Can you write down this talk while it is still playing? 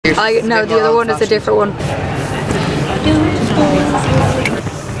No, the other one is a different one.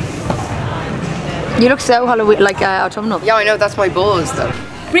 You look so Halloween, like autumnal. Yeah, I know, that's my buzz though.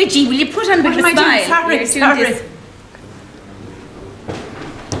 Bridgie, will you put on a bit of a smile? Sorry.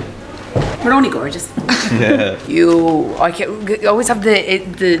 We're only gorgeous. Yeah. I always have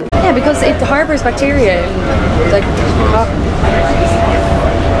the. Yeah, because it harbours bacteria and like.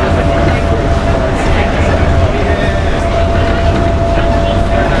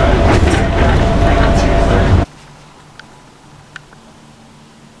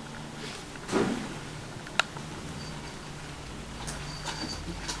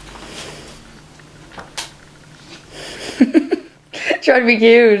 Trying to be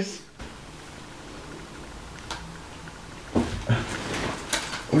cute.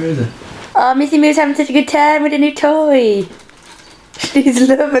 Where is it? Oh, Missy Moo's having such a good time with a new toy. She's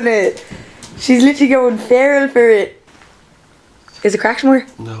loving it. She's literally going feral for it. Is it Crackmore?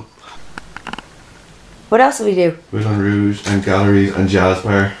 No. What else do we do? Moulin Rouge and galleries and jazz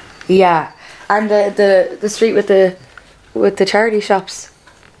bar. Yeah, and the street with the charity shops.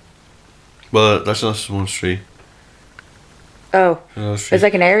 Well, that's not just one street. Oh, it's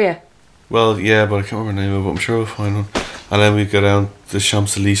like an area. Well, yeah, but I can't remember the name of it, but I'm sure we'll find one. And then we go down the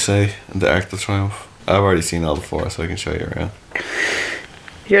Champs-Élysées and the Arc de Triomphe. I've already seen all before, so I can show you around.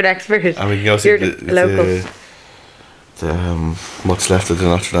 You're an expert. And we can go see You're local. What's left of the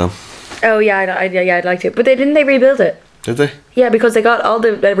Notre Dame. Oh yeah, I'd like to. But didn't they rebuild it? Did they? Yeah, because they got all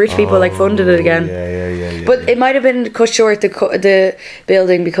the rich people like funded it again. Yeah. But it might have been cut short the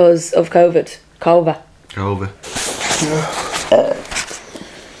building because of COVID.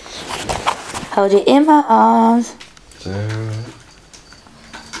 Hold it in my arms.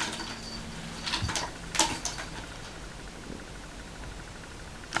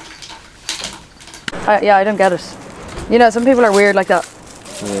 Yeah, I don't get it. You know, some people are weird like that.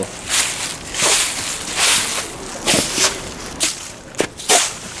 Yeah.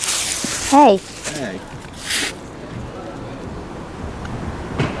 Hey. Hey.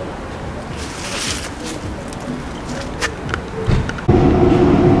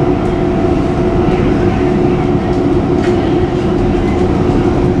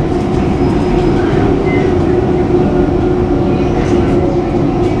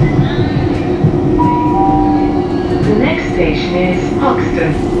 The next station is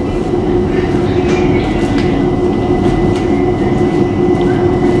Hoxton.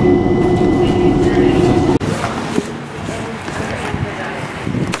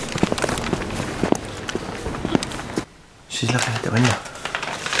 She's looking at the window.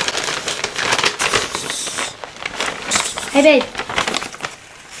 Hey babe.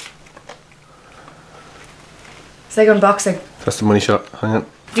 It's like unboxing. That's the money shot. Hang on.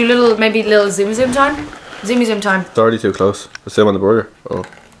 Do maybe little zoom time? Zoom time. It's already too close. The same on the burger. Oh.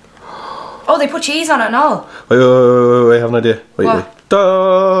 Oh, they put cheese on it and all. Wait, I have an idea. Wait.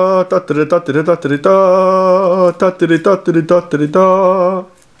 Da da da da da da da da da da da da da da.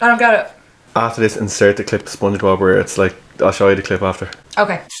 I don't get it. After this, insert the clip SpongeBob where it's like, I'll show you the clip after.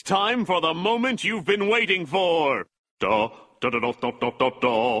 Okay. It's time for the moment you've been waiting for. Da da da da da da da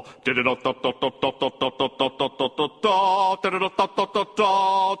da. Da da da da da da da da da da da da da da da. Da da da da da da da.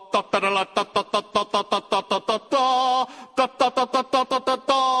 Da da da da da da da da da da da da da da. Da da da da da da da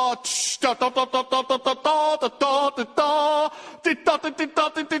da. Da da da da da da da da da da da da. Di da di di da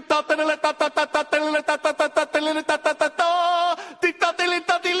di di da da da da da da da da da da da da da da da. Di da di li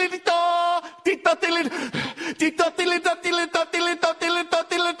da di li da. Di da di li. Di da di li da di li da di li da di li da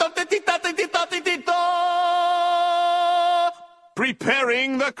di li da di da di da di di da.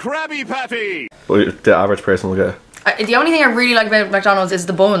 Preparing the Krabby Patty. Well, the average person will get it. The only thing I really like about McDonald's is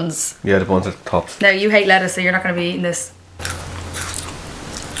the buns. Yeah, the buns are tops. Now, you hate lettuce, so you're not going to be eating this.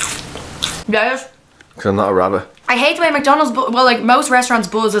 Yes? Because I'm not a rabbit. I hate the way McDonald's, well, like most restaurants'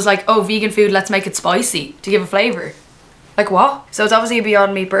 buzz is like, oh, vegan food, let's make it spicy to give a flavour. Like what? So it's obviously a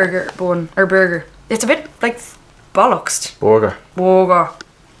Beyond Meat burger bun, or burger. It's a bit like bollocksed. Burger.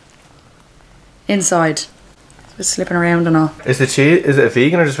 Inside. It's slipping around and all. Is it a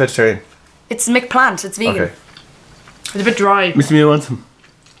vegan or just vegetarian? It's McPlant, it's vegan. Okay. It's a bit dry. Mr. Mew wants some.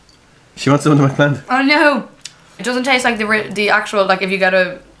 She wants some of the McPlant. Oh no! It doesn't taste like the actual, like if you get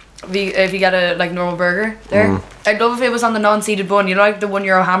a like normal burger there. I'd love if it was on the non-seeded bun, you know, like the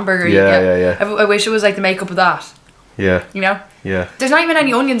 €1 hamburger you get. Yeah. I wish it was like the makeup of that. Yeah. You know? Yeah. There's not even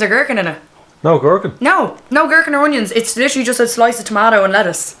any onions or gherkin in it. No gherkin. No gherkin or onions. It's literally just a slice of tomato and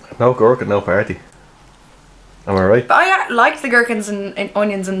lettuce. No gherkin, no party. Am I right? But I liked the gherkins and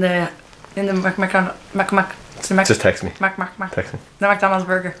onions in the Just text me. Text me. The McDonald's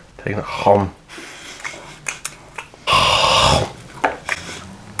burger. Taking it home.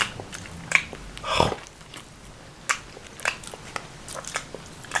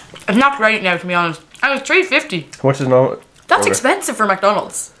 It's not great now, to be honest. And it's $3.50. How much is no? That's Okay. expensive for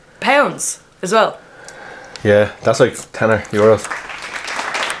McDonald's. Pounds as well. Yeah, that's like €10.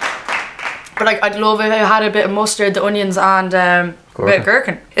 But like, I'd love if I had a bit of mustard, the onions, and a bit of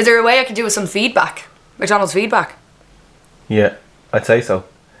gherkin. Is there a way I could do with some feedback? McDonald's feedback? Yeah, I'd say so.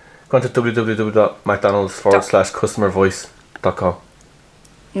 Go on to www.mcdonalds.com/customervoice.com.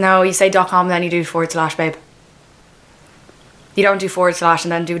 No, you say .com, then you do / babe. You don't do / and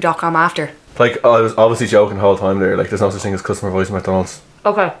then do .com after. Like, I was obviously joking the whole time there. Like, there's no such thing as customer voice in McDonald's.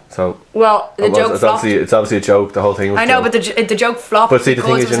 Okay. So, Well, the joke flopped. it's obviously a joke. The whole thing. Was I know, joke. but the joke flopped. But see, the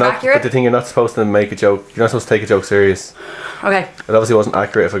thing because is, it wasn't accurate. But the thing, you're not supposed to make a joke. You're not supposed to take a joke serious. Okay. It obviously wasn't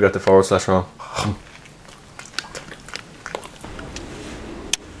accurate if I got the / wrong.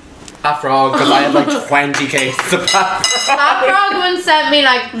 A frog, because I had like 20 cases of that. That frog once sent me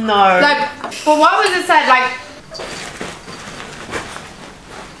like, No. like, but what was it said? Like,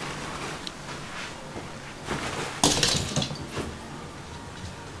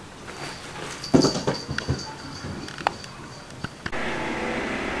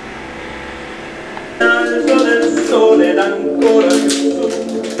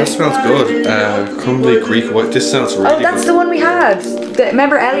 That smells good. Crumbly Greek white. This sounds really Oh, that's the one we had.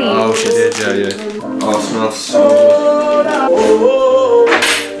 Remember Ellie? Oh, she did, yeah. Oh, it smells so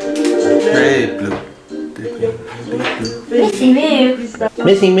good. Hey, blue. Missy Moo.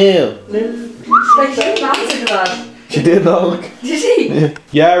 Missy Moo. Like, she didn't answer to that. She did, look. Did she?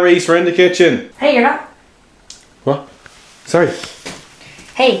 Yeah, Reese, we're in the kitchen. Hey, you're not. What? Sorry.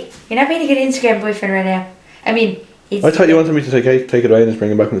 Hey, you're not being a good Instagram boyfriend right now. I mean, I thought you wanted me to take it away and just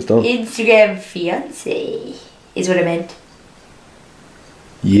bring it back when it's done. Instagram fiance is what I meant.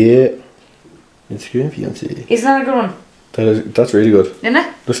 Yeah. Instagram fiancé. Isn't that a good one? That's really good. Isn't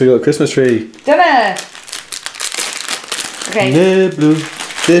it? Looks like a little Christmas tree. Don't it? Okay. Le blue,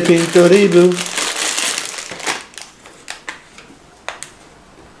 the pink, the blue.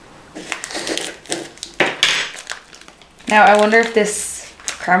 Now, I wonder if this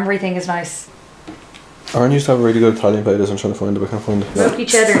cranberry thing is nice. Aaron used to have a really good Italian plate. I'm trying to find it, but I can't find it. Smoky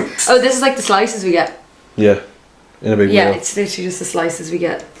cheddar. Oh, this is like the slices we get. Yeah, in a big Yeah, meal. it's literally just the slices we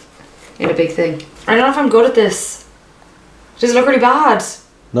get in a big thing. I don't know if I'm good at this. Does it look really bad?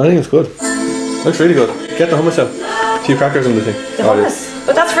 No, I think it's good. Looks really good. Get the hummus out. A few crackers on the thing. The hummus.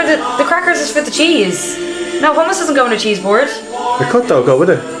 But that's for the crackers is for the cheese. No, hummus doesn't go on a cheese board. The cut though, go with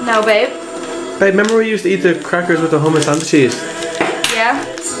it. No, babe. Babe, remember we used to eat the crackers with the hummus and the cheese? Yeah.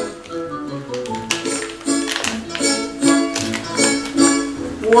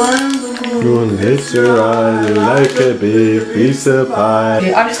 One hits your eye like a big piece of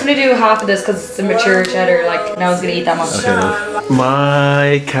pie. I'm just gonna do half of this because it's a mature cheddar. Like, no one's gonna eat that much.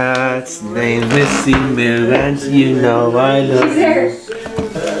 My cat's name's Missy Moo, and you know I love He's there.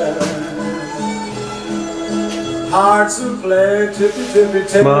 Hearts will play tippy tippy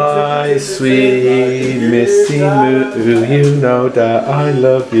tippy. my sweet Missy Moo. You know that I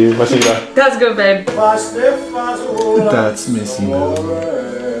love you. What's that? That's good, babe. That's Missy Moo.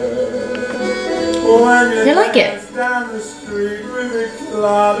 You like it? Down the street with a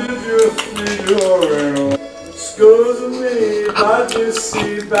cloud of your feet. Scores of me, I just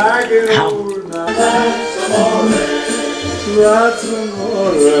see back in old night. That's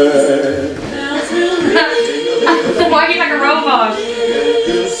amore. Why are you like a robot?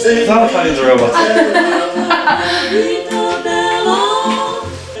 It's not Italian's a robot.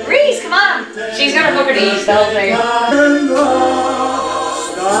 Reese, come on. She's gonna fuck her to eat the whole thing.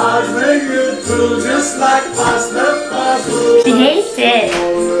 Stars make it through just like pasta. She hates it.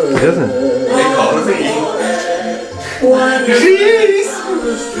 It doesn't. Look,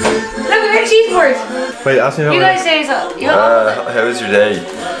 we got a cheese board. Wait, ask me how You guys say so. How was your day?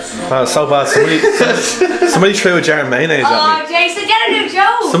 Oh, so bad. Somebody threw a jar of mayonnaise at me. Oh, Jason, get a new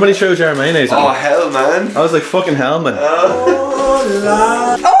joke. Somebody threw a jar of mayonnaise at me. Oh hell, man! I was like, fucking hell, man. Oh,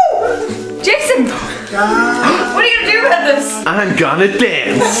 Jason. What are you gonna do about this? I'm gonna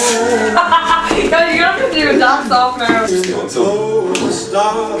dance. You're gonna have to do a dance off now.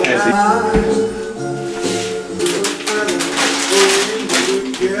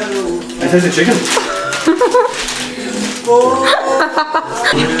 I said the chicken.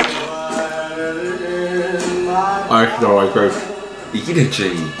 Alright, no, I crowd. Eat it,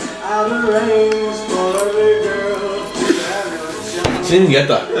 G. She didn't get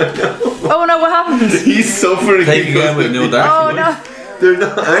that. Oh no, what happened? He's suffering. Take again with no dark. Oh no. They're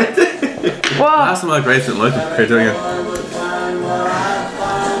not, aren't they? What? Last time I grace didn't like it. Here, do it again.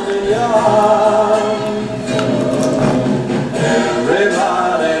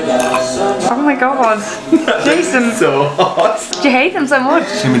 Oh my god. Jason. So hot. Do you hate them so much?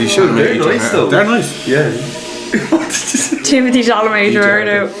 Timothy should They're nice though. They're nice. Yeah. Timothy Chalamet,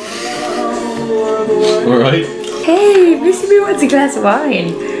 Gerardo. Alright. Hey, Missy B wants a glass of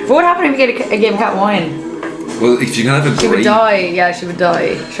wine. What would happen if you get a game of cat wine? Well, if you can have a She would grape, die. Yeah, she would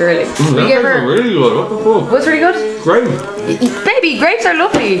die. Surely. We give her. Really good. What the fuck? What's really good? Great. Baby, grapes are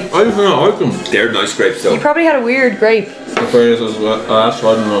lovely. I do not like them. they're nice grapes You though. probably had a weird grape. The fairness was I asked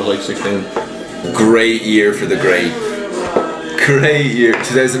for them when I was like 16. Great year for the grape. Great year.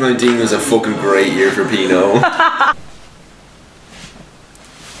 2019 was a fucking great year for Pinot.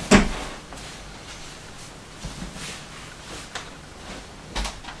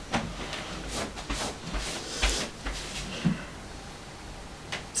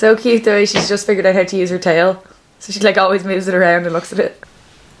 So cute the way she's just figured out how to use her tail. So she like always moves it around and looks at it.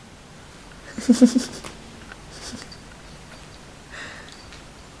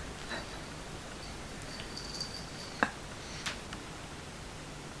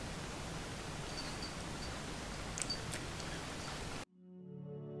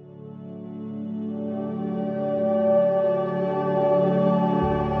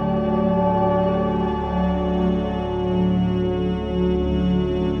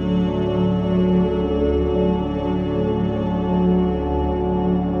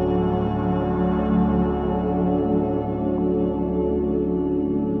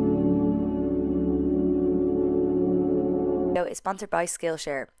 Is sponsored by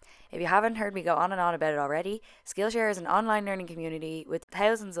Skillshare. If you haven't heard me go on and on about it already, Skillshare is an online learning community with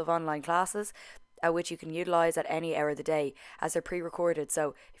thousands of online classes which you can utilise at any hour of the day as they're pre-recorded.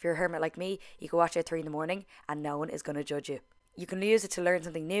 So if you're a hermit like me, you can watch it at 3 in the morning and no one is going to judge you. You can use it to learn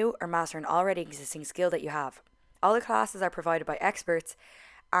something new or master an already existing skill that you have. All the classes are provided by experts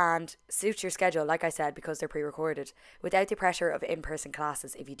and suit your schedule, like I said, because they're pre-recorded, without the pressure of in-person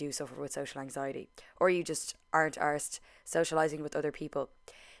classes if you do suffer with social anxiety, or you just aren't arsed socialising with other people.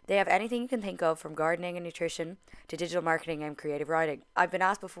 They have anything you can think of, from gardening and nutrition to digital marketing and creative writing. I've been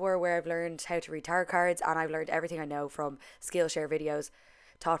asked before where I've learned how to read tarot cards, and I've learned everything I know from Skillshare videos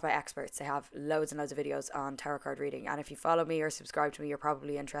taught by experts. They have loads and loads of videos on tarot card reading, and if you follow me or subscribe to me, you're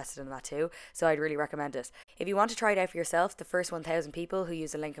probably interested in that too, so I'd really recommend it. If you want to try it out for yourself, the first 1,000 people who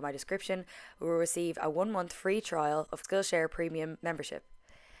use the link in my description will receive a 1-month free trial of Skillshare Premium membership.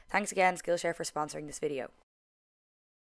 Thanks again, Skillshare, for sponsoring this video.